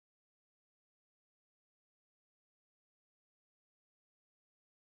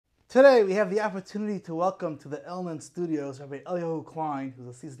Today we have the opportunity to welcome to the Elnan Studios Rabbi Klein, who's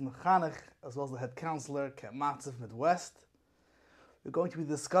a seasoned mechanech as well as the head counselor at Camp Matziv Midwest. We're going to be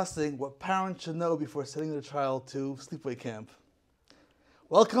discussing what parents should know before sending their child to sleepaway camp.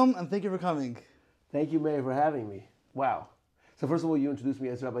 Welcome and thank you for coming. Thank you, Meir, for having me. Wow. So first of all, you introduced me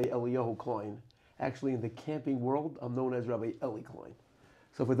as Rabbi Klein. Actually, in the camping world, I'm known as Rabbi Eli Klein.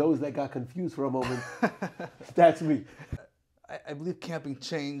 So for those that got confused for a moment, that's me. I believe camping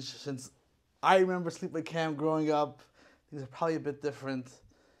changed since I remember sleepaway camp growing up. Things are probably a bit different.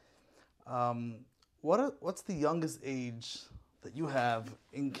 What's the youngest age that you have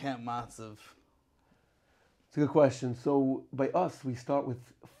in Camp Matziv? It's a good question. So by us, we start with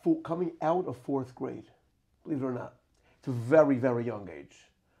coming out of fourth grade, believe it or not. It's a very, very young age.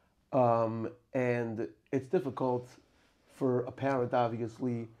 And it's difficult for a parent,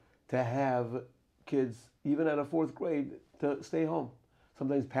 obviously, to have kids, even at a fourth grade, to stay home.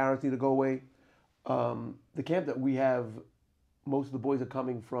 Sometimes parents need to go away. The camp that we have, most of the boys are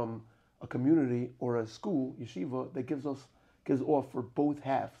coming from a community or a school, yeshiva, that gives off for both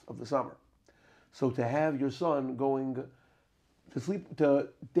halves of the summer. So to have your son going to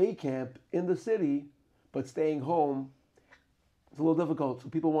day camp in the city, but staying home, it's a little difficult. So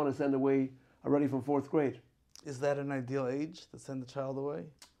people want to send away already from fourth grade. Is that an ideal age to send the child away?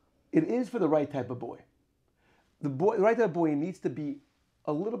 It is for the right type of boy. The right type of boy needs to be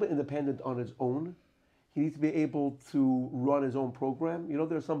a little bit independent on his own. He needs to be able to run his own program. You know,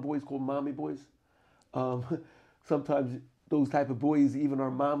 there are some boys called mommy boys. Sometimes those type of boys even are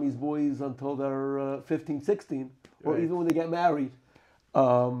mommy's boys until they're 15, 16, or Right. even when they get married.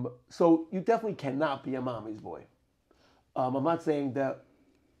 So you definitely cannot be a mommy's boy. I'm not saying that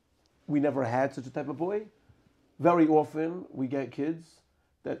we never had such a type of boy. Very often we get kids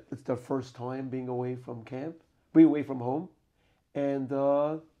that it's their first time being away from camp, being away from home, and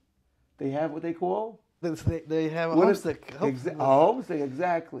they have what they call... They have a homesick. Homesick,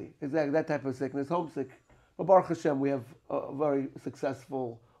 exactly. That type of sickness, homesick. But Baruch Hashem, we have a very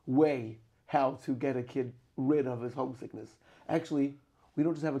successful way how to get a kid rid of his homesickness. Actually, we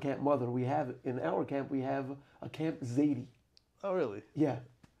don't just have a camp mother. In our camp, we have a camp Zaidi. Oh, really? Yeah.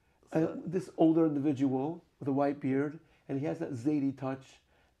 This older individual with a white beard, and he has that Zaidi touch,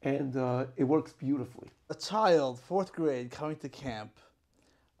 and it works beautifully. A child, fourth grade, coming to camp,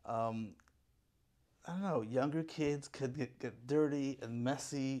 I don't know, younger kids could get dirty and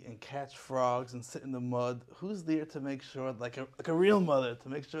messy and catch frogs and sit in the mud. Who's there to make sure, like a real mother, to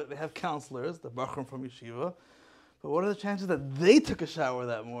make sure they have counselors, the Bachram from Yeshiva, but what are the chances that they took a shower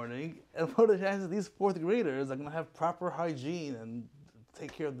that morning, and what are the chances these fourth graders are going to have proper hygiene and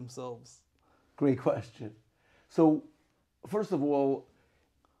take care of themselves? Great question. So, first of all,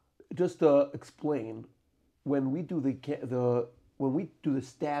 just to explain, when we do the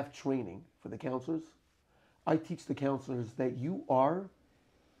staff training for the counselors, I teach the counselors that you are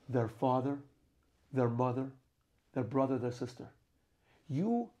their father, their mother, their brother, their sister.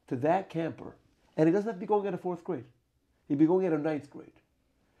 You, to that camper, and he doesn't have to be going at a fourth grade. He'd be going at a ninth grade.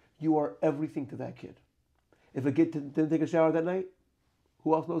 You are everything to that kid. If a kid didn't take a shower that night,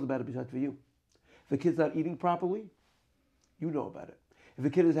 who else knows about it besides for you? If the kid's not eating properly, you know about it. If the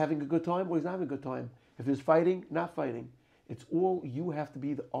kid is having a good time or he's not having a good time, if he's fighting, not fighting, it's all you have to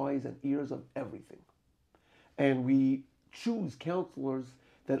be the eyes and ears of everything. And we choose counselors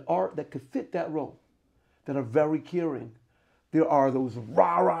that could fit that role, that are very caring. There are those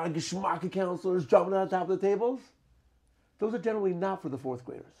rah-rah geschmacka counselors jumping on top of the tables. Those are generally not for the fourth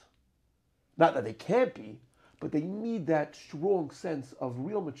graders. Not that they can't be, but they need that strong sense of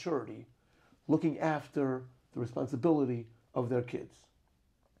real maturity, looking after the responsibility of their kids.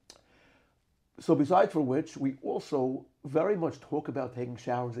 So besides for which, we also very much talk about taking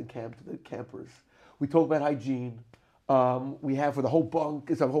showers in camp to the campers. We talk about hygiene. We have for the whole bunk,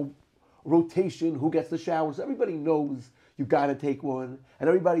 it's a whole rotation, who gets the showers. Everybody knows you got to take one, and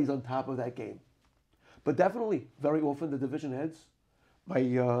everybody's on top of that game. But definitely, very often the division heads,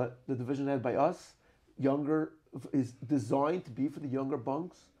 the division head by us, younger, is designed to be for the younger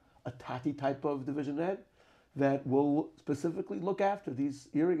bunks, a Tati type of division head that will specifically look after these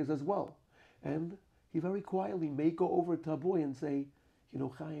areas as well. And he very quietly may go over to a boy and say, you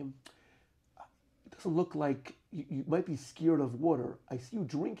know, Chaim, it doesn't look like you might be scared of water. I see you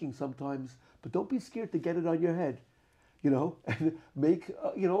drinking sometimes, but don't be scared to get it on your head, you know, and make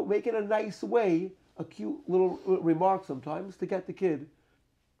it a nice way, a cute little remark sometimes to get the kid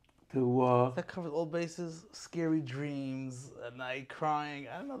to... That covers all bases, scary dreams, at night crying.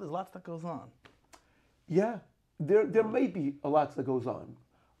 I don't know, there's lots that goes on. Yeah, there may be a lot that goes on.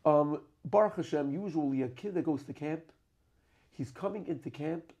 Baruch Hashem, usually a kid that goes to camp, he's coming into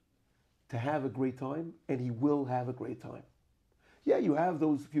camp to have a great time, and he will have a great time. Yeah, you have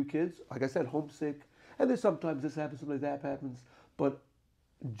those few kids, like I said, homesick, and there's sometimes this happens, sometimes that happens, but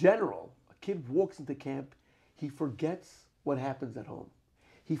in general, a kid walks into camp, he forgets what happens at home.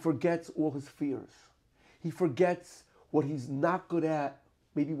 He forgets all his fears. He forgets what he's not good at,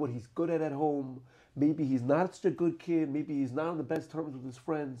 maybe what he's good at home. Maybe he's not such a good kid. Maybe he's not on the best terms with his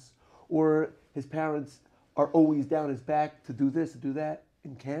friends. Or his parents are always down his back to do this, to do that.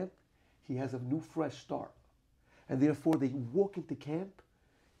 In camp, he has a new fresh start. And therefore, they walk into camp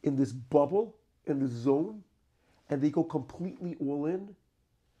in this bubble, in this zone, and they go completely all in,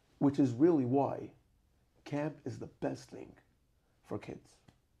 which is really why camp is the best thing for kids.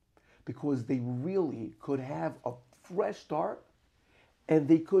 Because they really could have a fresh start and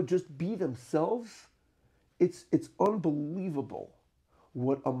they could just be themselves. It's unbelievable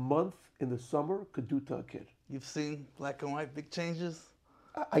what a month in the summer could do to a kid. You've seen black and white, big changes?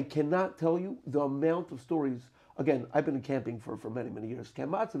 I cannot tell you the amount of stories. Again, I've been camping for many, many years.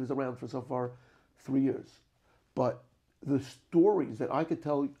 Camp Matzav is around for so far 3 years. But the stories that I could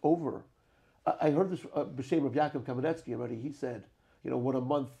tell over, I heard this B'Shem of Yaakov Kamenetsky already. He said, what a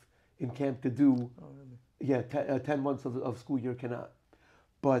month in camp could do. Oh, really? Yeah, 10 months of school year cannot.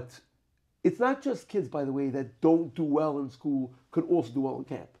 But it's not just kids, by the way, that don't do well in school could also do well in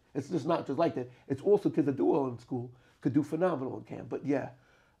camp. It's just not just like that. It's also kids that do well in school could do phenomenal in camp. But yeah,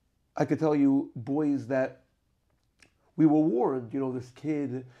 I could tell you boys that we were warned, this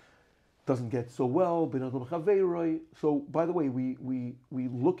kid doesn't get so well. So by the way, we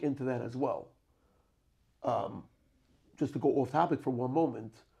look into that as well. Just to go off topic for one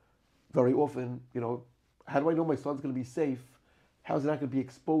moment, very often, how do I know my son's going to be safe? How is he not going to be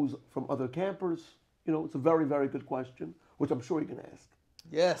exposed from other campers? It's a very, very good question, which I'm sure you can ask.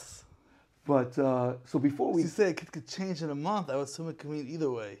 Yes. But so before we... You say it could change in a month. I would assume it could mean either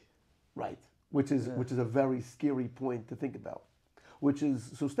way. Right. Which is a very scary point to think about.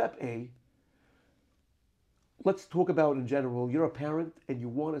 So step A, let's talk about in general, you're a parent and you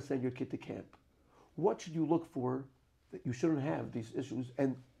want to send your kid to camp. What should you look for that you shouldn't have these issues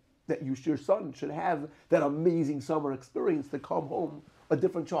and that your son should have that amazing summer experience to come home a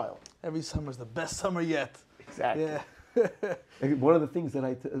different child? Every summer's the best summer yet. Exactly. Yeah. One of the things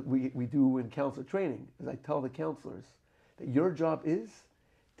that we do in counselor training is I tell the counselors that your job is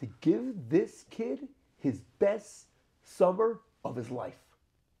to give this kid his best summer of his life.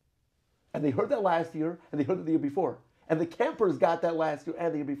 And they heard that last year, and they heard it the year before. And the campers got that last year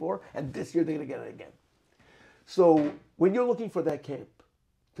and the year before, and this year they're going to get it again. So when you're looking for that camp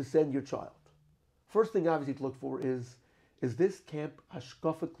to send your child, first thing obviously to look for is this camp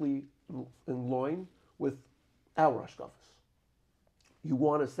hashkafically in line with our hashkafas? You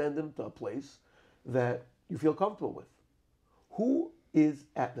want to send them to a place that you feel comfortable with. Who is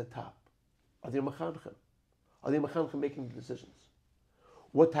at the top? Are they mechanech? Are they mechanech making the decisions?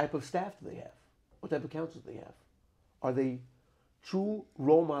 What type of staff do they have? What type of counselors do they have? Are they true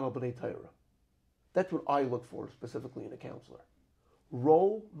role model b'nai Torah? That's what I look for specifically in a counselor.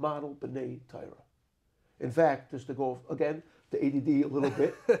 Role model b'nai Torah. In fact, just to go again, the ADD a little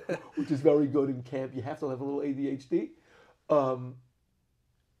bit, which is very good in camp. You have to have a little ADHD.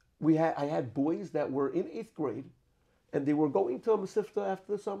 I had boys that were in 8th grade, and they were going to a Masifta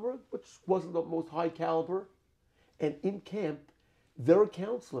after the summer, which wasn't the most high caliber. And in camp, their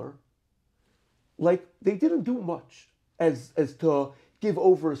counselor, they didn't do much as to give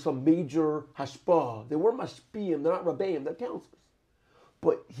over some major hashpah. They weren't mashpiyim, they're not rabbeim, they're counselors.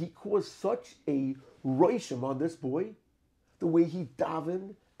 But he caused such a roishim on this boy, the way he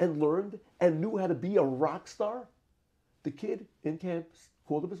davened and learned and knew how to be a rock star. The kid in camp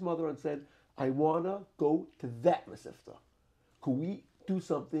called up his mother and said, I want to go to that Masifta. Could we do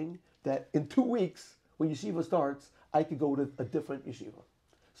something that in 2 weeks, when yeshiva starts, I could go to a different yeshiva?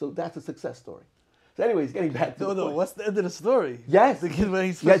 So that's a success story. So anyways, getting back to the point. What's the end of the story? Yes. The kid when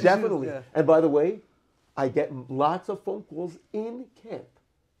he's yeah, definitely. Yeah. And by the way, I get lots of phone calls in camp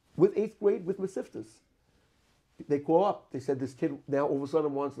with 8th grade with Masiftas. They call up. They said, this kid now all of a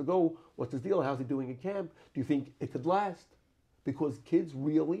sudden wants to go. What's his deal? How's he doing in camp? Do you think it could last? Because kids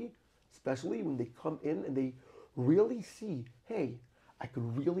really, especially when they come in and they really see, hey, I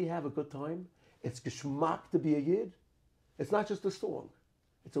could really have a good time. It's geschmack to be a yid. It's not just a song.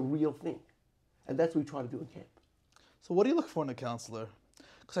 It's a real thing. And that's what we try to do in camp. So what do you look for in a counselor?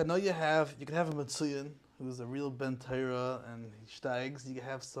 Because I know you can have a Mitsuyan, who's a real Ben Torah and he steigs. You can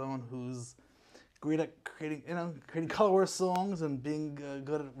have someone who's great at creating color songs and being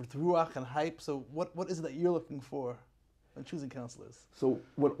good with ruach and hype. So what is it that you're looking for when choosing counselors? So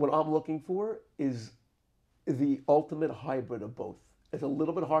what I'm looking for is the ultimate hybrid of both. It's a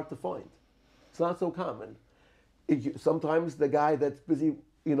little bit hard to find. It's not so common. Sometimes the guy that's busy,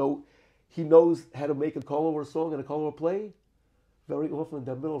 he knows how to make a kolor song and a kolor play. Very often in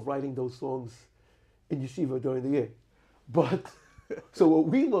the middle of writing those songs in yeshiva during the year. But so what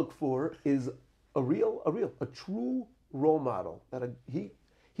we look for is a true role model. He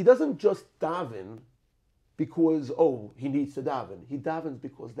doesn't just daven because he needs to daven. He davens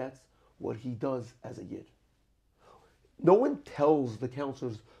because that's what he does as a yid. No one tells the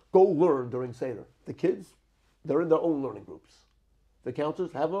counselors, go learn during Seder. The kids, they're in their own learning groups. The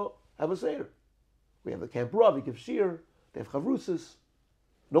counselors have a Seder. We have the Camp Rav, he gives shir, they have chavrusas.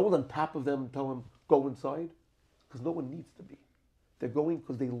 No one on top of them tell them, go inside, because no one needs to be. They're going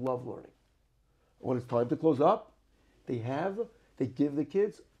because they love learning. When it's time to close up, they give the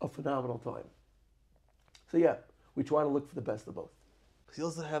kids a phenomenal time. So yeah, we try to look for the best of both. You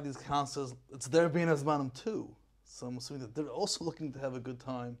also have these counselors, it's their being as manam too. So I'm assuming that they're also looking to have a good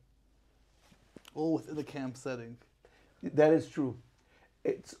time, all within the camp setting. That is true.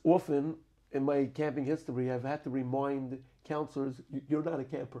 It's often, in my camping history, I've had to remind counselors, you're not a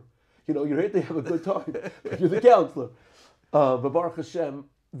camper. You're here to have a good time. You're the counselor. But Baruch Hashem,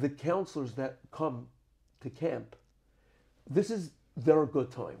 the counselors that come to camp, this is their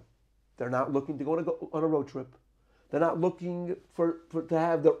good time. They're not looking to go on a road trip. They're not looking to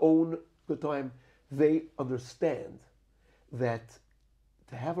have their own good time. They understand that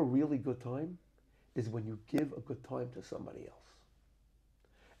to have a really good time is when you give a good time to somebody else.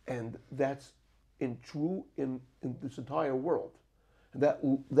 And that's true in this entire world.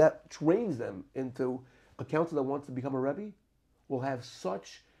 And that trains them into a counselor that wants to become a Rebbe will have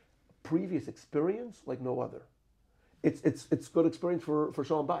such previous experience like no other. It's good experience for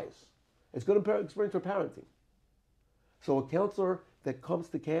Shalom Bayis. It's good experience for parenting. So a counselor that comes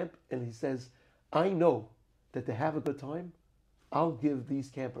to camp and he says, I know that to have a good time, I'll give these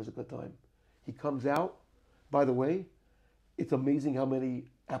campers a good time. He comes out, by the way, it's amazing how many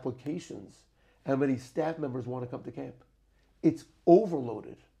applications, how many staff members want to come to camp. It's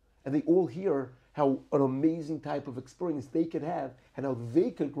overloaded. And they all hear how an amazing type of experience they could have and how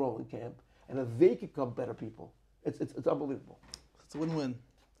they could grow in camp and how they could become better people. It's unbelievable. It's a win-win.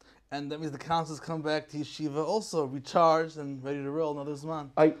 And that means the counselors come back to yeshiva also recharged and ready to roll another Zman.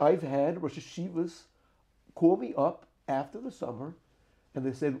 I've had Rosh Yeshivas call me up after the summer and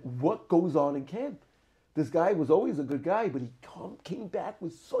they said, what goes on in camp? This guy was always a good guy, but he came back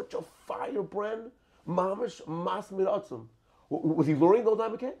with such a firebrand, mamish mas miratzim. Was he learning the whole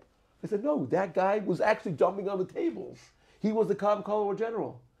time at camp? I said, no, that guy was actually jumping on the tables. He was the Kam Kolor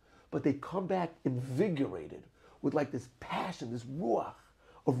general. But they come back invigorated with like this passion, this ruach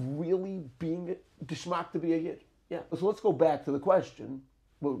of really being dishmak to be a yid. Yeah. So let's go back to the question,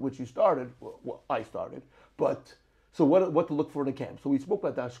 which you started, well, I started, but so what to look for in a camp. So we spoke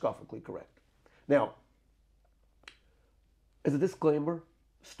about that hashkafically correct. Now, as a disclaimer,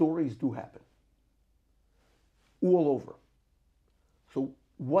 stories do happen. All over. So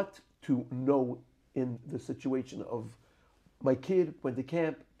what to know in the situation of my kid went to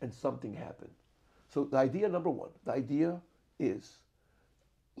camp and something happened. So the idea number one, the idea is,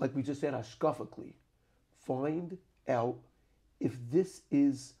 like we just said, hashkafically, find out if this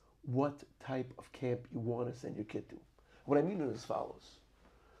is what type of camp you want to send your kid to. What I mean is as follows.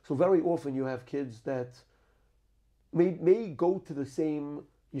 So very often you have kids that may go to the same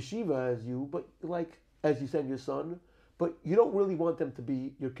yeshiva as you, but like as you send your son, but you don't really want them to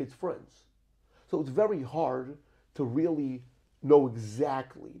be your kids' friends. So it's very hard to really know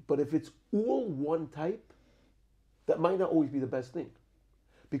exactly. But if it's all one type, that might not always be the best thing.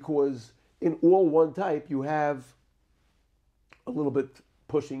 Because in all one type, you have a little bit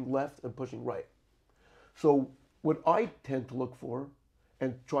pushing left and pushing right. So what I tend to look for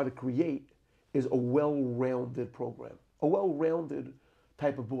and try to create is a well-rounded program, a well-rounded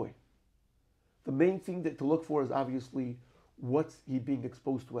type of boy. The main thing to look for is obviously what's he being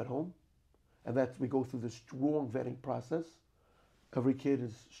exposed to at home. And that's, we go through the strong vetting process. Every kid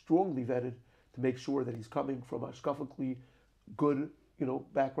is strongly vetted to make sure that he's coming from a hashkafically good,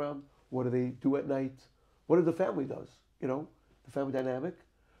 background. What do they do at night? What do the family does? The family dynamic.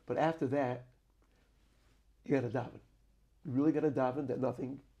 But after that, you got to daven. You really got to daven that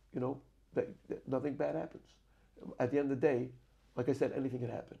nothing, that nothing bad happens. At the end of the day, like I said, anything can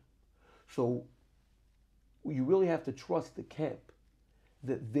happen. So you really have to trust the camp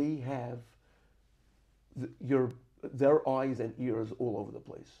that they have their eyes and ears all over the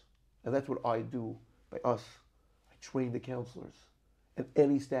place. And that's what I do by us. I train the counselors and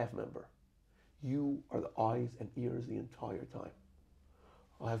any staff member. You are the eyes and ears the entire time.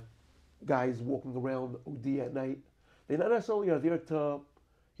 I have guys walking around OD at night. They not necessarily are there to,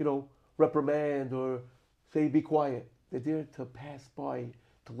 reprimand or say be quiet. They're there to pass by,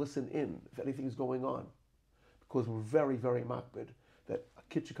 to listen in if anything is going on. Because we're very, very makbid that a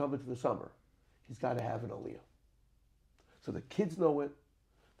kid should come into the summer. He's got to have an aliyah. So the kids know it,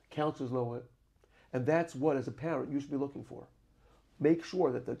 the counselors know it, and that's what, as a parent, you should be looking for. Make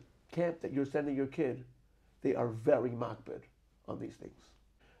sure that the camp that you're sending your kid, they are very makbid on these things.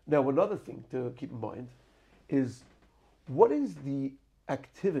 Now, another thing to keep in mind is what is the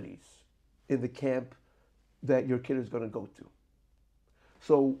activities in the camp that your kid is going to go to?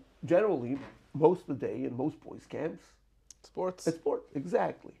 So generally, most of the day in most boys' camps, Sports. it's sports,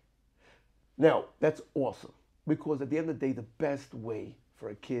 exactly. Now, that's awesome because at the end of the day, the best way for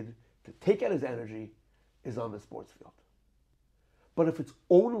a kid to take out his energy is on the sports field. But if it's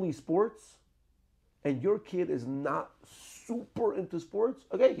only sports and your kid is not super into sports,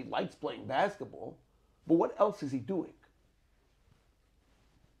 okay, he likes playing basketball, but what else is he doing?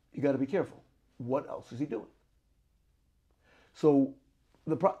 You got to be careful. What else is he doing? So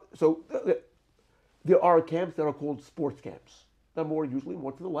there are camps that are called sports camps. They're usually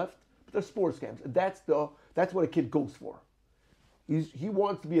more to the left, but they're sports camps. And that's what a kid goes for. He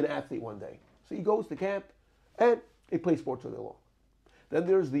wants to be an athlete one day. So he goes to camp and he plays sports all day long. Then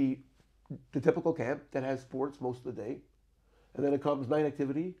there's the typical camp that has sports most of the day. And then it comes night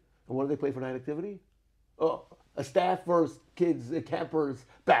activity. And what do they play for night activity? Oh, a staff versus kids, campers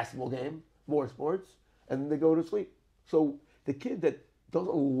basketball game, more sports. And then they go to sleep. So the kid that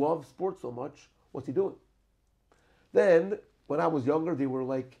doesn't love sports so much, what's he doing? Then, when I was younger, they were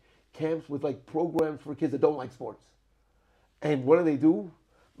like camps with like programs for kids that don't like sports. And what do?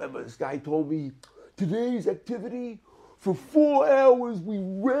 Remember, this guy told me, today's activity, for 4 hours, we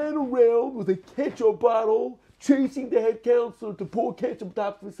ran around with a ketchup bottle, chasing the head counselor to pour ketchup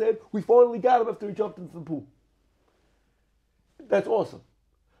top of his head. We finally got him after he jumped into the pool. That's awesome.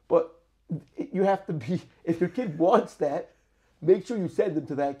 But you have to be, if your kid wants that, make sure you send them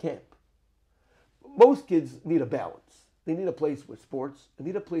to that camp. Most kids need a balance. They need a place with sports. They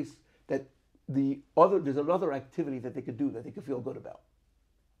need a place that there's another activity that they could do that they could feel good about.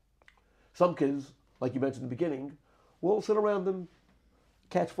 Some kids, like you mentioned in the beginning, will sit around and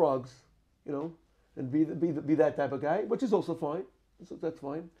catch frogs, and be that type of guy, which is also fine. That's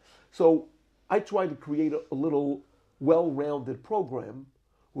fine. So I try to create a little well-rounded program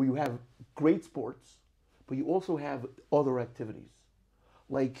where you have great sports, but you also have other activities.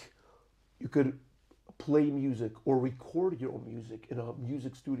 Like you could play music or record your own music in a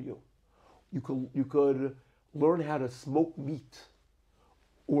music studio. You could learn how to smoke meat,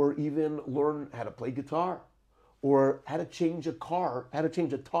 or even learn how to play guitar, or how to change a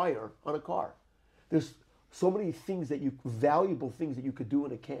tire on a car. There's so many valuable things that you could do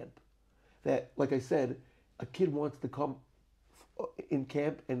in a camp that, like I said, a kid wants to come in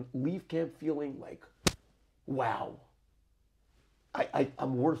camp and leave camp feeling like, wow,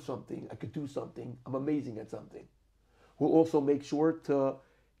 I'm worth something. I could do something. I'm amazing at something. We'll also make sure to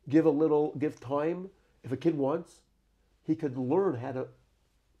give time. If a kid wants, he could learn how to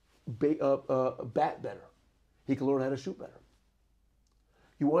bat better. He can learn how to shoot better.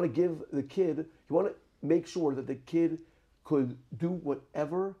 You want to make sure that the kid could do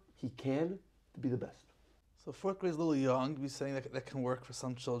whatever he can to be the best. So 4th grade is a little young. We're saying that can work for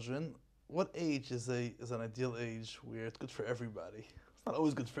some children. What age is an ideal age where it's good for everybody? It's not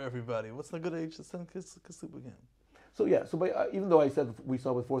always good for everybody. What's a good age to send kids to sleep again? So yeah, even though I said we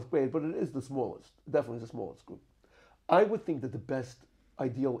start with 4th grade, but it is the smallest, definitely the smallest group. I would think that the best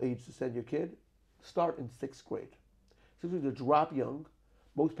ideal age to send your kid, start in 6th grade. Since we drop young,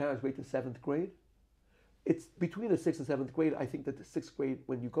 most parents wait to 7th grade. It's between the 6th and 7th grade. I think that the 6th grade,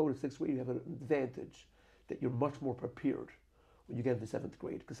 when you go to 6th grade, you have an advantage that you're much more prepared when you get into 7th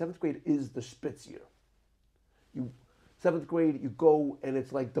grade. Because 7th grade is the spitz year. 7th grade, you go and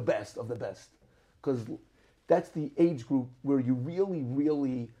it's like the best of the best. Because that's the age group where you really,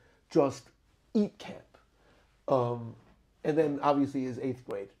 really just eat camp. And then obviously is 8th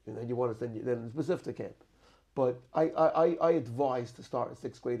grade. And then you want to send then specific to camp. But I advise to start in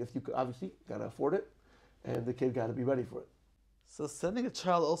 6th grade. If you could, obviously, got to afford it. And the kid got to be ready for it. So sending a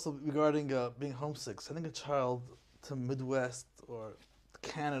child also regarding being homesick, sending a child to Midwest or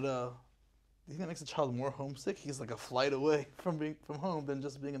Canada, do you think that makes a child more homesick? He's like a flight away from home than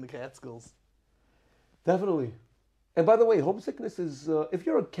just being in the Catskills. Definitely. And by the way, homesickness is, if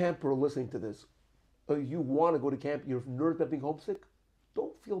you're a camper listening to this, you want to go to camp, you're nervous about being homesick,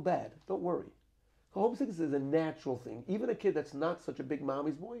 don't feel bad. Don't worry. Homesickness is a natural thing. Even a kid that's not such a big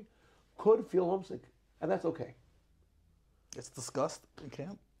mommy's boy could feel homesick, and that's okay. It's discussed in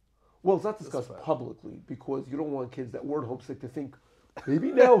camp? Well, it's not discussed publicly because you don't want kids that weren't homesick to think,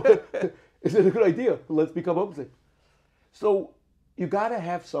 Maybe now is it a good idea? Let's become homesick. So you got to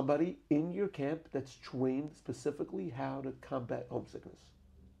have somebody in your camp that's trained specifically how to combat homesickness.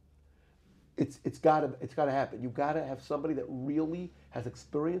 It's gotta happen. You've got to have somebody that really has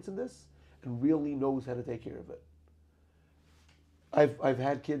experience in this and really knows how to take care of it. I've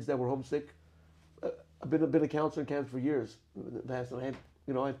had kids that were homesick. I've been a counselor in camps for years. In the past, and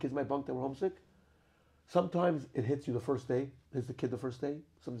I had kids in my bunk that were homesick. Sometimes it hits you the first day, hits the kid the first day,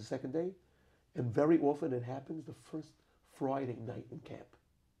 sometimes the second day, and very often it happens the first Friday night in camp,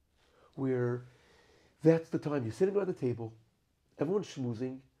 where that's the time you're sitting around the table, everyone's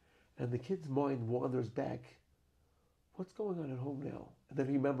schmoozing, and the kid's mind wanders back. What's going on at home now? And then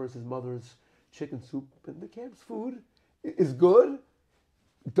he remembers his mother's chicken soup, and the camp's food is good,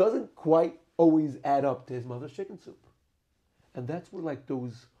 doesn't quite always add up to his mother's chicken soup. And that's where like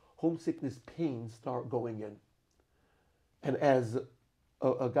those homesickness pains start going in. And as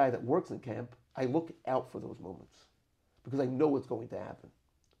a guy that works in camp, I look out for those moments because I know what's going to happen.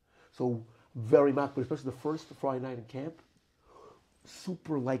 So very much, but especially the first Friday night in camp,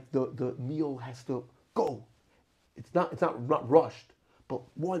 super like the meal has to go. It's not rushed, but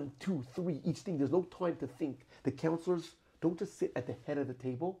 1, 2, 3 each thing. There's no time to think. The counselors don't just sit at the head of the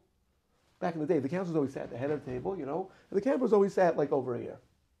table. Back in the day, the counselors always sat at the head of the table, and the campers always sat like over here.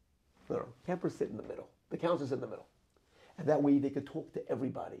 No, campers sit in the middle. The counselors in the middle. And that way they could talk to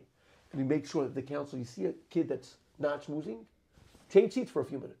everybody. And we make sure that the counselor, you see a kid that's not schmoozing, change seats for a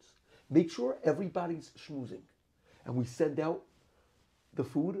few minutes. Make sure everybody's schmoozing. And we send out the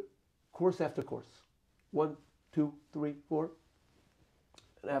food course after course. 1, 2, 3, 4.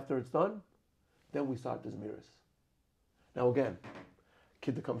 And after it's done, then we start the Zmiris. Now again,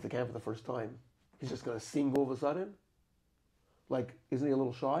 kid that comes to camp for the first time, he's just going to sing all of a sudden? Like, isn't he a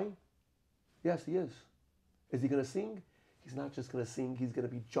little shy? Yes, he is. Is he going to sing? He's not just going to sing, he's going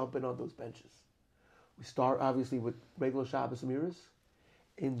to be jumping on those benches. We start, obviously, with regular Shabbos Amiras,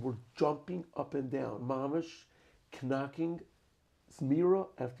 and we're jumping up and down. Mamish, knocking Zmira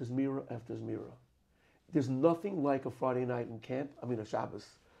after Zmira after Zmira. There's nothing like a Friday night in camp, a Shabbos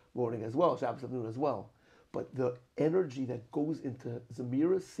morning as well, Shabbos afternoon as well. But the energy that goes into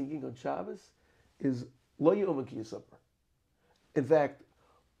Zemira singing on Shabbos is lo yom supper. In fact,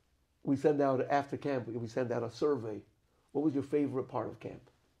 we send out after camp, we send out a survey. What was your favorite part of camp?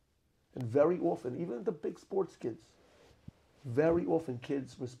 And very often, even the big sports kids, very often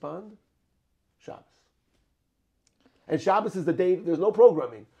kids respond, Shabbos. And Shabbos is the day, there's no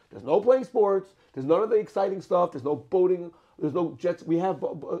programming. There's no playing sports. There's none of the exciting stuff. There's no boating. There's no jets. We have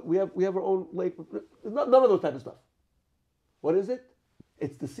our own lake. None of those type of stuff. What is it?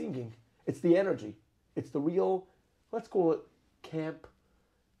 It's the singing. It's the energy. It's the real, let's call it camp,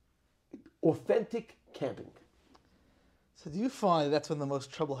 authentic camping. So do you find that's when the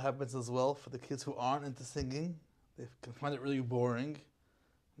most trouble happens as well for the kids who aren't into singing? They can find it really boring.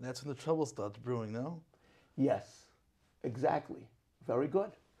 And that's when the trouble starts brewing, no? Yes, exactly. Very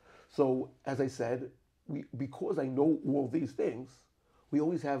good. So, as I said, because I know all these things, we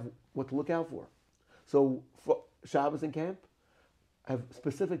always have what to look out for. So, for Shabbos in camp, I have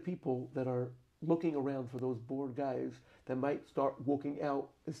specific people that are looking around for those bored guys that might start walking out,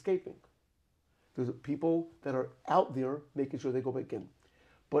 escaping. There's people that are out there making sure they go back in.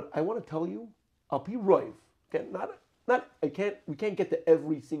 But I want to tell you, I'll be rive. Okay? We can't get to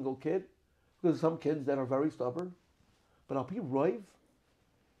every single kid, because some kids that are very stubborn. But I'll be rive.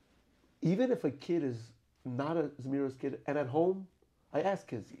 Even if a kid is not a Zmira's kid, and at home, I ask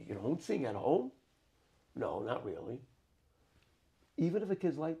kids, you don't sing at home? No, not really. Even if a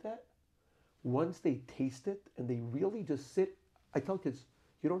kid's like that, once they taste it and they really just sit, I tell kids,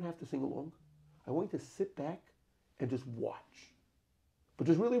 you don't have to sing along. I want you to sit back and just watch. But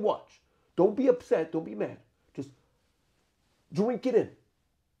just really watch. Don't be upset, don't be mad. Just drink it in.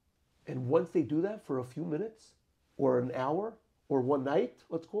 And once they do that for a few minutes, or an hour, or one night,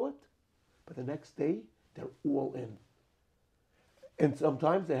 let's call it, but the next day, they're all in. And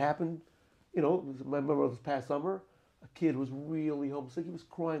sometimes it happened, I remember this past summer, a kid was really homesick. He was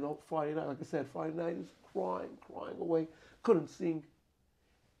crying all Friday night. Like I said, Friday night, he was crying away. Couldn't sing.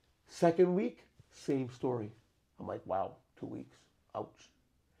 Second week, same story. I'm like, wow, 2 weeks. Ouch.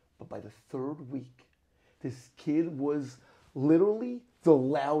 But by the third week, this kid was literally the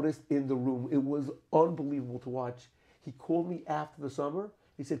loudest in the room. It was unbelievable to watch. He called me after the summer.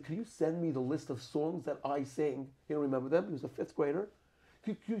 He said, could you send me the list of songs that I sang? He don't remember them. He was a 5th grader.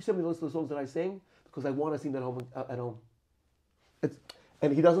 Could you send me the list of the songs that I sang? Because I want to sing that at home.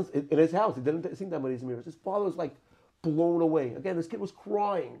 And he doesn't, in his house, he didn't sing that many Zmiras. His father was like blown away. Again, this kid was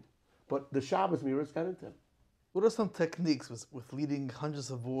crying. But the Shabbos Zmiras got into him. What are some techniques with leading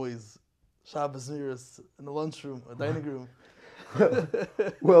hundreds of boys, Shabbos mirrors in the lunchroom or dining room?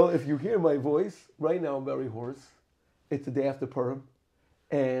 Well, if you hear my voice, right now I'm very hoarse. It's the day after Purim,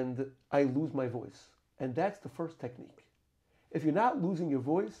 and I lose my voice. And that's the first technique. If you're not losing your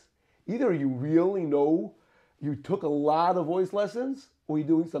voice, either you really know you took a lot of voice lessons or you're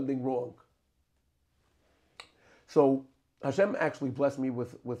doing something wrong. So Hashem actually blessed me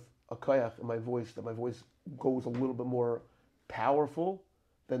with a koyach in my voice, that my voice goes a little bit more powerful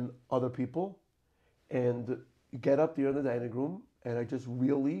than other people. And you get up there in the dining room, and I just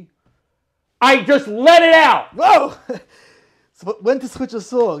let it out! Whoa! So when to switch a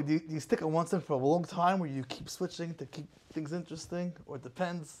song? Do you stick on one song for a long time, or you keep switching to keep things interesting, or it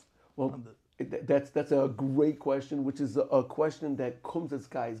depends? Well, that's a great question, which is a question that Kumsitz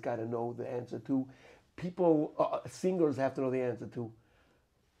guys got to know the answer to. People, singers have to know the answer to.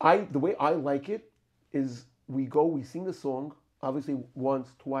 The way I like it is we sing the song, obviously once,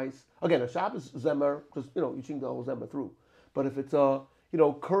 twice. Again, a Shabbos Zemer, because you sing the whole Zemer through. But if it's a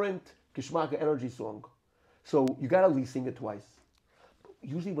current Geschmacka energy song, so you got to at least sing it twice.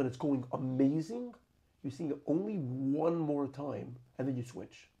 Usually when it's going amazing, you sing it only one more time, and then you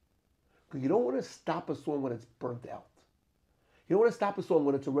switch. Because you don't want to stop a song when it's burnt out. You don't want to stop a song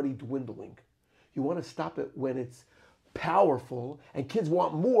when it's already dwindling. You want to stop it when it's powerful and kids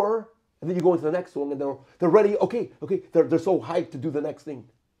want more, and then you go into the next song and they're ready. Okay, they're so hyped to do the next thing.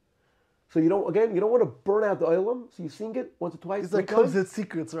 So you don't want to burn out the oilam. So you sing it once or twice. These are Kumsitz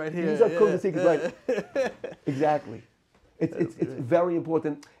secrets right here. These are Kumsitz secrets, right? Exactly. It's very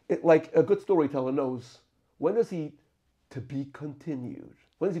important. Like a good storyteller knows, when does he to be continued?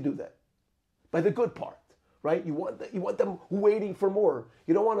 When does he do that? By the good part, right? You want them waiting for more.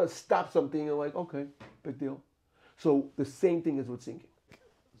 You don't want to stop something and like, okay, big deal. So the same thing is with singing.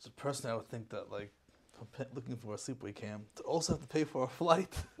 As a person, I would think that like looking for a sleepaway camp to also have to pay for a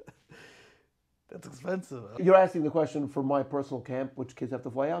flight. That's expensive. You're asking the question for my personal camp, which kids have to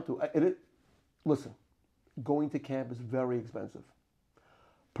fly out to. Listen, going to camp is very expensive.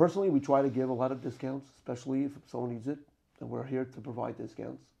 Personally, we try to give a lot of discounts, especially if someone needs it, and we're here to provide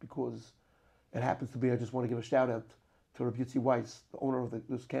discounts because it happens to be. I just want to give a shout out to Rabbi Weiss, the owner of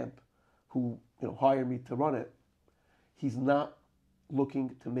this camp, who hired me to run it. He's not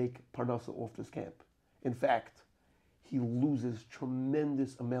looking to make parnasa off this camp. In fact, he loses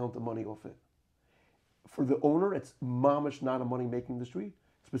tremendous amount of money off it. For the owner, it's mamish not a money-making industry,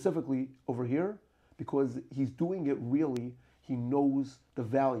 specifically over here, because he's doing it really, he knows the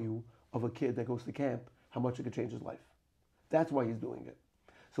value of a kid that goes to camp, how much it could change his life. That's why he's doing it.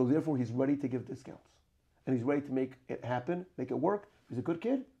 So therefore, he's ready to give discounts. And he's ready to make it happen, make it work. He's a good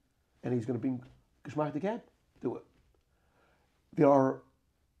kid, and he's going to bring Geschmack to camp, do it. There are,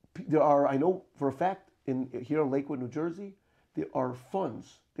 I know for a fact, here in Lakewood, New Jersey, there are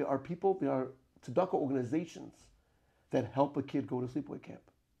funds, there are people, there are tzedakah organizations that help a kid go to sleepaway camp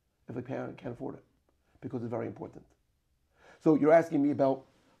if a parent can't afford it, because it's very important. So you're asking me about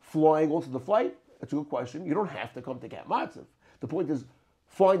flying also the flight? That's a good question. You don't have to come to Camp Matziv. The point is,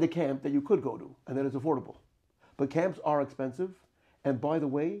 find a camp that you could go to and that is affordable. But camps are expensive, and by the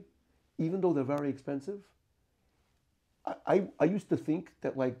way, even though they're very expensive, I used to think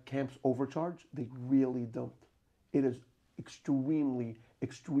that like camps overcharge. They really don't. It is extremely,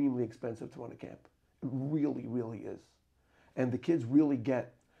 extremely expensive to run a camp. It really, really is. And the kids really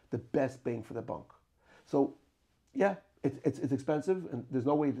get the best bang for the buck. So yeah, it's expensive, and there's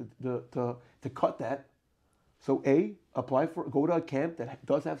no way to cut that. So go to a camp that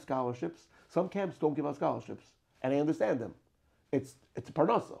does have scholarships. Some camps don't give out scholarships, and I understand them. It's a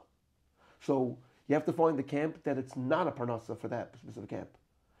parnasa. So you have to find the camp that it's not a parnasa for that specific camp.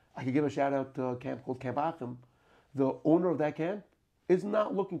 I could give a shout out to a camp called Camp Achim. The owner of that camp is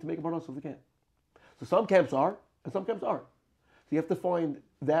not looking to make a parnasa of the camp. So some camps are, and some camps aren't. So you have to find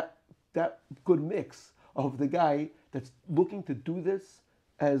that good mix of the guy that's looking to do this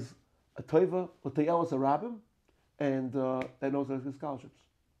as a toiva, l'teyelas harabim, and that knows there's scholarships.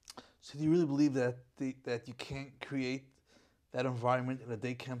 So do you really believe that you can't create that environment in a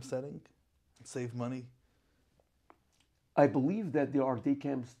day camp setting and save money? I believe that there are day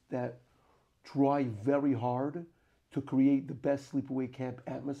camps that try very hard to create the best sleepaway camp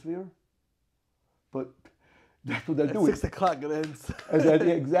atmosphere, but that's what they're doing. 6 o'clock it ends.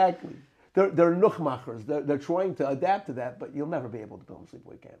 Exactly. They're nuchmachers. They're trying to adapt to that, but you'll never be able to build a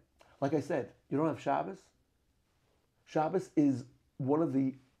sleepaway camp. Like I said, you don't have Shabbos. Shabbos is one of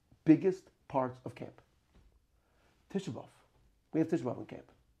the biggest parts of camp. Tisha B'Av. We have Tisha B'Av in camp.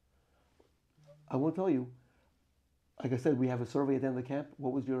 I want to tell you, like I said, we have a survey at the end of the camp.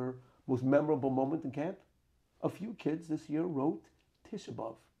 What was your most memorable moment in camp? a few kids this year wrote Tisha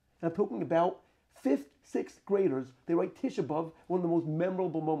B'Av. And I'm talking about 5th, 6th graders. They write Tisha B'Av, one of the most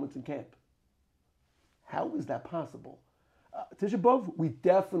memorable moments in camp. How is that possible? Tisha B'Av, we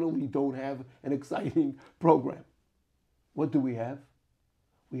definitely don't have an exciting program. What do we have?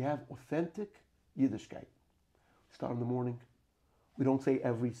 We have authentic Yiddishkeit. Start in the morning. We don't say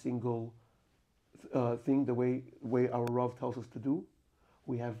every single thing the way our Rav tells us to do.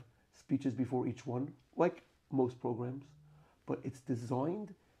 We have speeches before each one, like most programs, but it's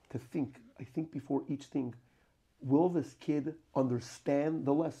designed to think. I think before each thing, will this kid understand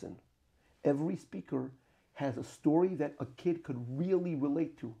the lesson? Every speaker has a story that a kid could really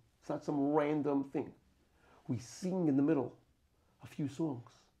relate to. It's not some random thing. We sing in the middle a few songs.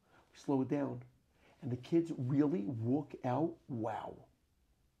 We slow it down. And the kids really walk out, wow.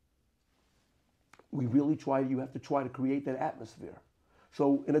 You have to try to create that atmosphere.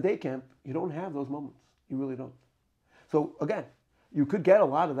 So in a day camp, you don't have those moments. You really don't. So again, you could get a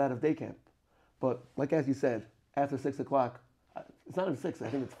lot of that at day camp. But like as you said, after 6 o'clock, it's not even 6, I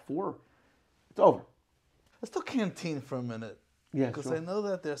think it's 4, it's over. Let's talk canteen for a minute. Yeah, Because sure. I know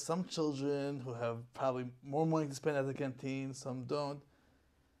that there's some children who have probably more money to spend at the canteen, some don't.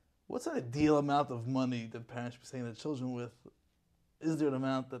 What's an ideal amount of money that parents should be sending their children with? Is there an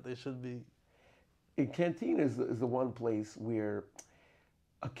amount that they should be? A canteen is the one place where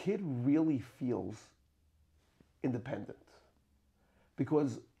a kid really feels independent.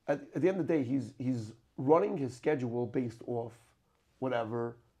 Because at the end of the day, he's running his schedule based off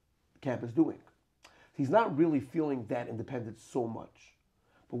whatever camp is doing. He's not really feeling that independent so much.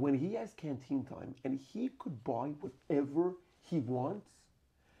 But when he has canteen time and he could buy whatever he wants,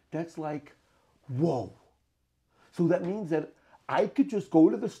 that's like, whoa. So that means that I could just go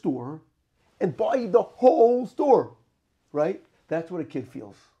to the store and buy the whole store, right? That's what a kid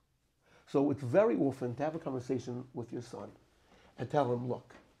feels. So it's very often to have a conversation with your son and tell him,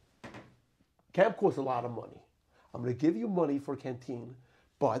 look, camp costs a lot of money. I'm going to give you money for canteen,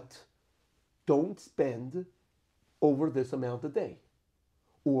 but don't spend over this amount a day.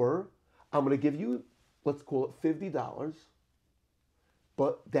 Or I'm going to give you, let's call it $50,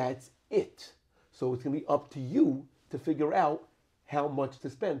 but that's it. So it's going to be up to you to figure out how much to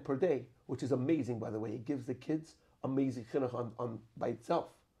spend per day, which is amazing, by the way. It gives the kids amazing chinuch on by itself,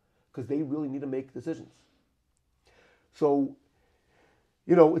 because they really need to make decisions. So,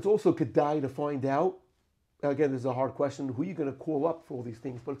 it's also kedai to find out. Again, this is a hard question. Who are you going to call up for all these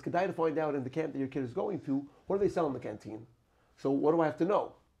things? But it's kedai to find out in the camp that your kid is going to, what do they sell in the canteen? So what do I have to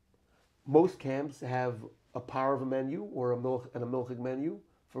know? Most camps have a parva menu or a milchig menu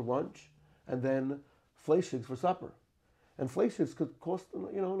for lunch, and then fleischigs for supper. And fleischigs could cost a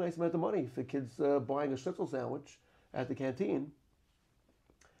nice amount of money. If the kid's buying a schnitzel sandwich at the canteen,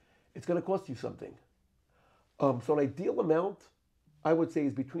 it's going to cost you something. So an ideal amount, I would say,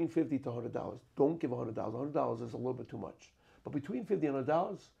 is between $50 to $100. Don't give $100. $100 is a little bit too much. But between $50 and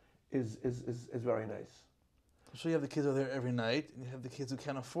 $100 is very nice. I'm sure you have the kids who are there every night, and you have the kids who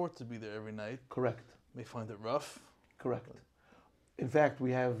can't afford to be there every night. Correct. May find it rough. Correct. In fact,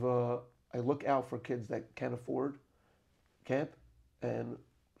 we have, I look out for kids that can't afford camp, and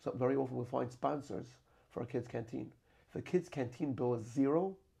very often we'll find sponsors for our kids' canteen. If the kid's canteen bill is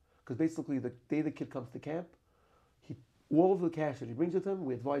zero, because basically the day the kid comes to camp, all of the cash that he brings with him,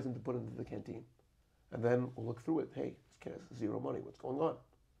 we advise him to put into the canteen. And then we'll look through it. Hey, this kid has zero money. What's going on?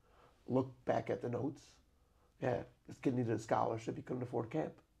 Look back at the notes. Yeah, this kid needed a scholarship. He couldn't afford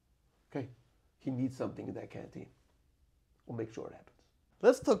camp. Okay, he needs something in that canteen. We'll make sure it happens.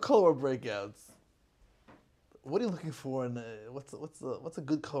 Let's talk color breakouts. What are you looking for? What's a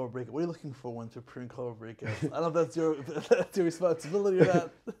good color breakout? What are you looking for when preparing color breakouts? I don't know if that's your responsibility or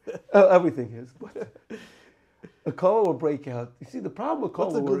not. Everything is, but a color breakout. You see, the problem with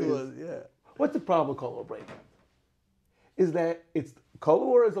color What's a good is, one? Yeah. What's the problem with color breakout? Is that it's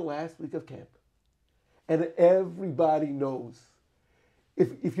color is the last week of camp, and everybody knows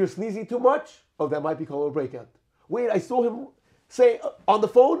if you're sneezing too much, that might be color breakout. Wait, I saw him say on the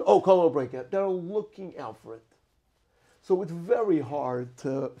phone, color breakout. They're looking out for it. So it's very hard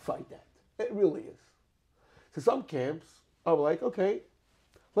to fight that. It really is. So some camps are like, okay,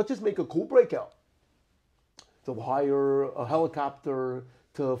 let's just make a cool breakout. So hire a helicopter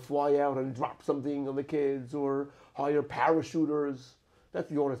to fly out and drop something on the kids, or hire parachuters. That's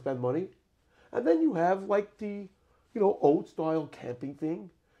if you want to spend money. And then you have like the, old style camping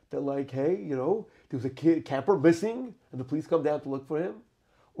thing that like, hey, there's a camper missing and the police come down to look for him.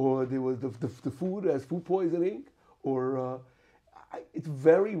 Or there was the food has food poisoning. Or it's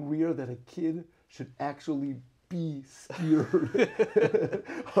very rare that a kid should actually be scared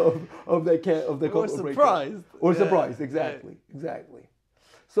of that Or surprised. Or Yeah. surprised, exactly, exactly.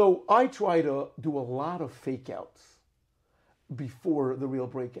 So I try to do a lot of fake outs before the real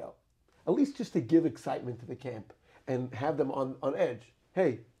breakout, at least just to give excitement to the camp and have them on edge.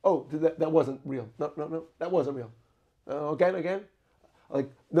 Hey, oh, that wasn't real. No, that wasn't real. Again. Like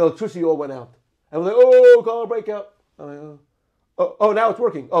the electricity all went out. And we're like, oh, call a breakout. I'm like, oh, now it's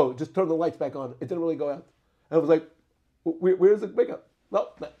working. Oh, just turn the lights back on. It didn't really go out. And I was like, where's the breakout? No,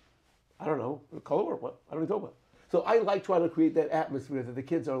 I don't know. Color or what? I don't know what. So I like trying to create that atmosphere that the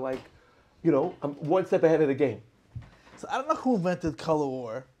kids are like, I'm one step ahead of the game. So I don't know who invented color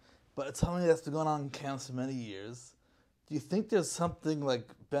war, but it's something that's been going on in camps for many years. Do you think there's something like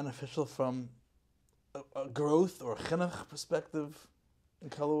beneficial from a growth or chinuch perspective in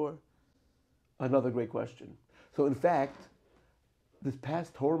color war? Another great question. So in fact, this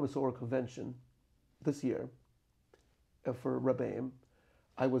past Torah Masorah convention this year for Rebbeim,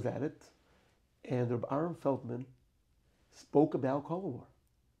 I was at it, and Rabbi Aaron Feldman spoke about color war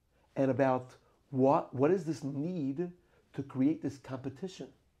and about what is this need to create this competition.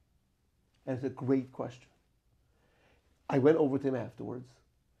 And it's a great question. I went over to him afterwards,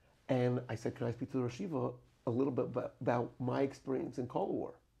 and I said, can I speak to the Rosh Yeshiva a little bit about my experience in color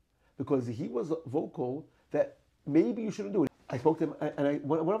war? Because he was vocal that maybe you shouldn't do it. I spoke to him, and I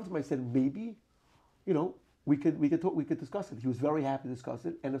went up to him. I said, maybe, we could discuss it. He was very happy to discuss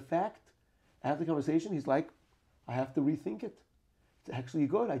it, and in fact, after the conversation, he's like, I have to rethink it. It's actually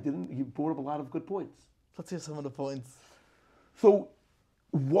good. He brought up a lot of good points. Let's hear some of the points. So,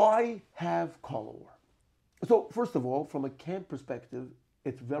 why have color war? So, first of all, from a camp perspective,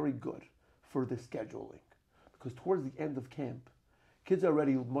 it's very good for the scheduling, because towards the end of camp, kids are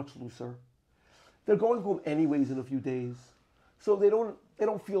already much looser. They're going home anyways in a few days, so they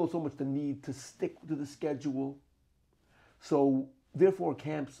don't feel so much the need to stick to the schedule. So therefore,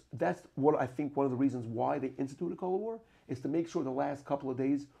 camps, that's what I think one of the reasons why they instituted color war is to make sure the last couple of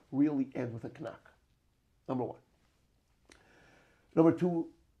days really end with a knack. Number one. Number two,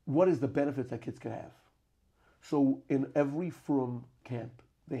 what is the benefits that kids can have? So in every Frum camp,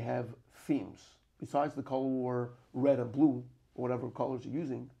 they have themes. Besides the color war, red and blue, or whatever colors you're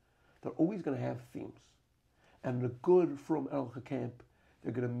using, they're always going to have themes. And the good Frum Elcha camp,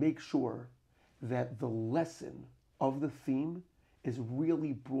 they're going to make sure that the lesson of the theme is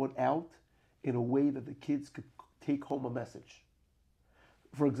really brought out in a way that the kids could take home a message.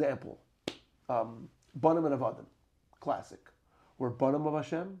 For example, Banim and Avadim, classic, or Banim of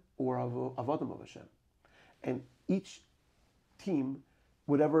Hashem or Avadim of Hashem. And each team,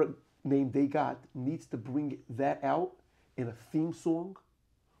 whatever name they got, needs to bring that out in a theme song,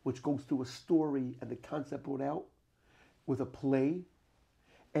 which goes through a story and the concept brought out with a play,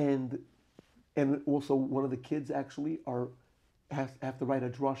 and also one of the kids actually have to write a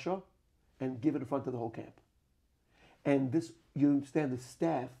drasha and give it in front of the whole camp. And this, you understand, the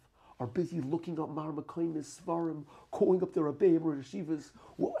staff are busy looking up Mar Mekaymis, Svarim, calling up the Rabbeim or Yeshivas.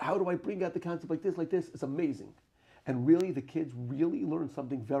 Well, how do I bring out the concept like this? It's amazing. And really, the kids really learn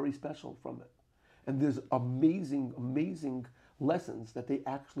something very special from it. And there's amazing lessons that they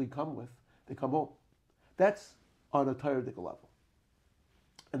actually come with. They come home. That's on a Torah level.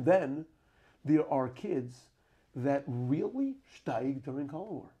 And then there are kids that really steig during color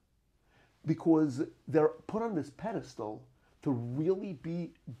war because they're put on this pedestal to really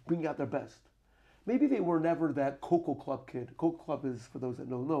bring out their best. Maybe they were never that Cocoa Club kid. Cocoa Club is, for those that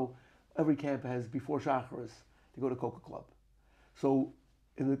don't know, every camp has before Shacharis, they go to Cocoa Club. So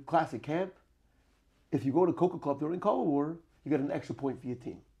in the classic camp, if you go to Cocoa Club during color war, you get an extra point for your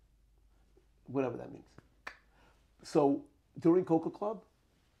team, whatever that means. So during Cocoa Club,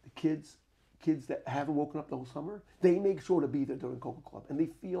 the kids that haven't woken up the whole summer, they make sure to be there during Cocoa Club, and they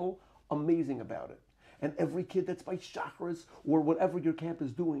feel amazing about it. And every kid that's by chakras or whatever your camp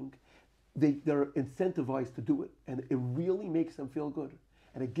is doing, they're incentivized to do it, and it really makes them feel good,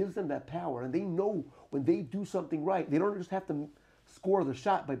 and it gives them that power. And they know when they do something right, they don't just have to score the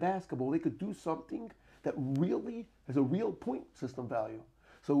shot by basketball. They could do something that really has a real point system value.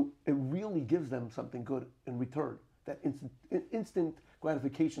 So it really gives them something good in return. That instant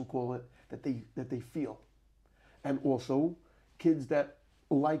gratification, call it, that they feel. And also, kids that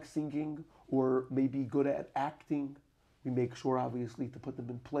like singing or maybe good at acting, we make sure obviously to put them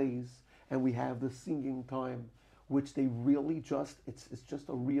in plays, and we have the singing time, which they really it's just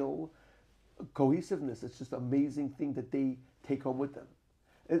a real cohesiveness. It's just an amazing thing that they take home with them.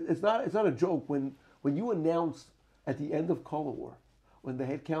 It's not a joke when you announce at the end of color war, when the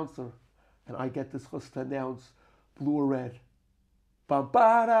head counselor and I get this chus to announce blue or red, bam,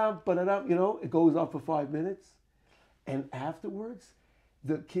 ba-dam, ba-da-dam, it goes on for 5 minutes. And afterwards,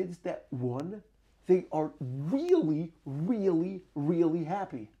 the kids that won, they are really, really, really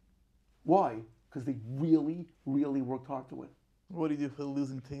happy. Why? Because they really, really worked hard to win. What do you do for the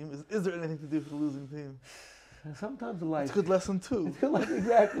losing team? Is there anything to do for the losing team? And sometimes in life, It's a good lesson too. it's like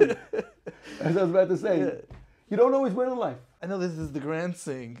exactly as I was about to say. Yeah. You don't always win in life. I know this is the grand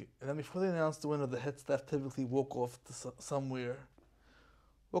sing, and then before they announce the winner, the head staff typically walk off to somewhere.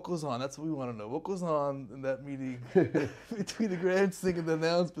 What goes on? That's what we want to know. What goes on in that meeting between the grand sing and the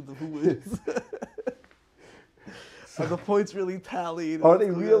announcement of who wins? Are the points really tallied? Are they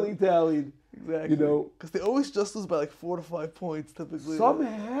really tallied? Exactly. You know, because they always just lose by like 4 to 5 points typically.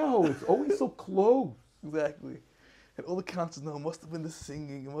 somehow it's always so close. Exactly. And all the counselors know it must have been the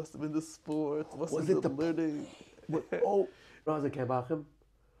singing, it must have been the sports, it must Was have it been the learning. Oh,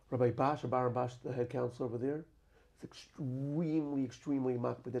 Rabbi Bash, or Baron Bash, the head counselor over there, is extremely, extremely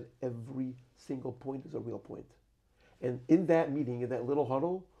makbid that every single point is a real point. And in that meeting, in that little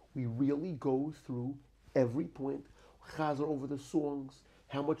huddle, we really go through every point, chazer over the songs,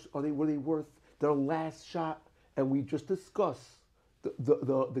 how much were they worth, their last shot, and we just discuss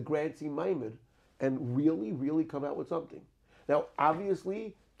the grand scene maimed and really, really come out with something. Now,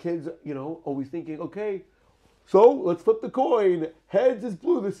 obviously, kids, always thinking, okay, so let's flip the coin. Heads is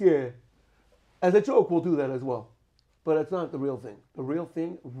blue this year. As a joke, we'll do that as well. But it's not the real thing. The real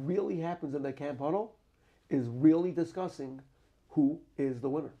thing really happens in the camp huddle is really discussing who is the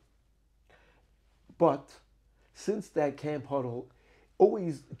winner. But since that camp huddle,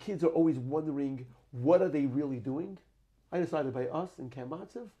 kids are always wondering, what are they really doing? I decided by us in Camp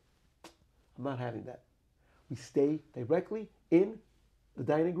Matziv, I'm not having that. We stay directly in the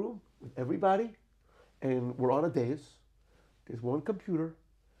dining room with everybody, and we're on a dais. There's one computer,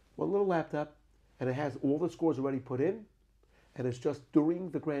 one little laptop, and it has all the scores already put in. And it's just during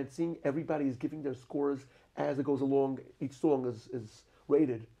the grand sing, everybody is giving their scores as it goes along. Each song is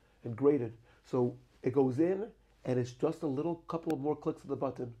rated and graded. So it goes in, and it's just a little couple of more clicks of the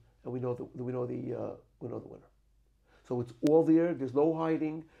button, and we know the winner. So it's all there. There's no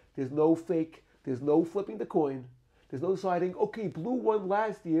hiding. There's no fake. There's no flipping the coin. There's no deciding, okay, blue won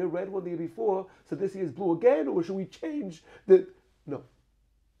last year, red won the year before, so this year's blue again, or should we change the... No.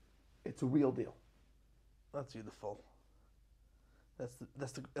 It's a real deal. That's beautiful.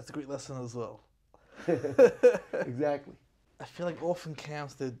 That's a great lesson as well. Exactly. I feel like often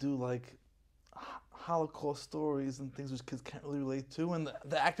camps they do like Holocaust stories and things which kids can't really relate to, and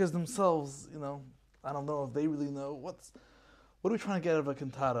the actors themselves, I don't know if they really know what are we trying to get out of a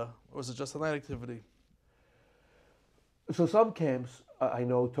cantata, or is it just a night activity? So some camps, I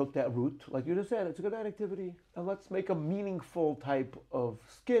know, took that route. Like you just said, it's a good night activity, and let's make a meaningful type of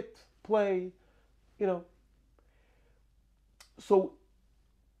skit, play, So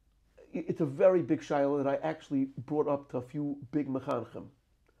it's a very big shiloh that I actually brought up to a few big mechanechim.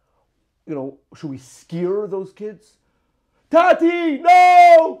 Should we scare those kids? Tati,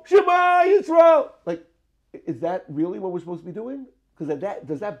 no! Shema Yisrael! Like, is that really what we're supposed to be doing? Because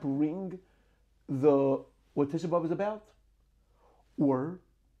does that bring what Tisha B'Av is about? Or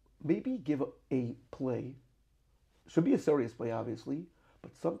maybe give a play, should be a serious play obviously,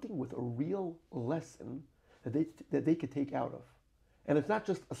 but something with a real lesson that they could take out of. And it's not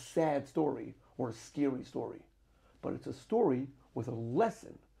just a sad story or a scary story, but it's a story with a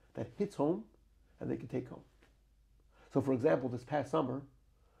lesson that hits home and they can take home. So for example, this past summer,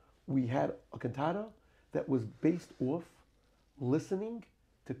 we had a cantata that was based off listening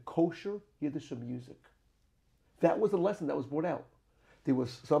to kosher Yiddish music. That was a lesson that was brought out. There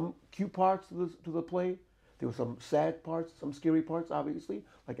was some cute parts to the play. There were some sad parts, some scary parts, obviously,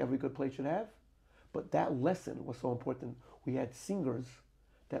 like every good play should have. But that lesson was so important. We had singers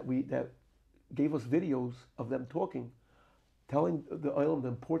that gave us videos of them talking, telling the Olam the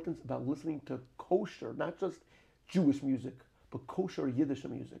importance about listening to kosher, not just Jewish music, but kosher Yiddish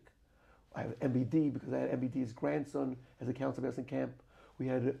music. I have MBD because I had MBD's grandson as a counselor in camp. We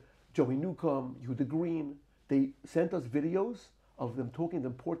had Joey Newcomb, Yehuda Green. They sent us videos of them talking the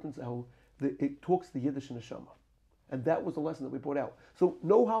importance of how it talks the Yiddish in the Shema. And that was the lesson that we brought out. So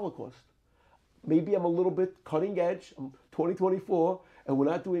no Holocaust. Maybe I'm a little bit cutting edge. I'm 2024, and we're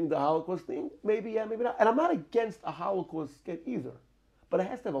not doing the Holocaust thing. Maybe yeah, maybe not. And I'm not against a Holocaust skit either. But it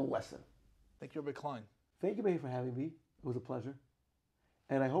has to have a lesson. Thank you, Rabbi Klein. Thank you, May, for having me. It was a pleasure.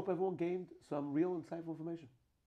 And I hope everyone gained some real insightful information.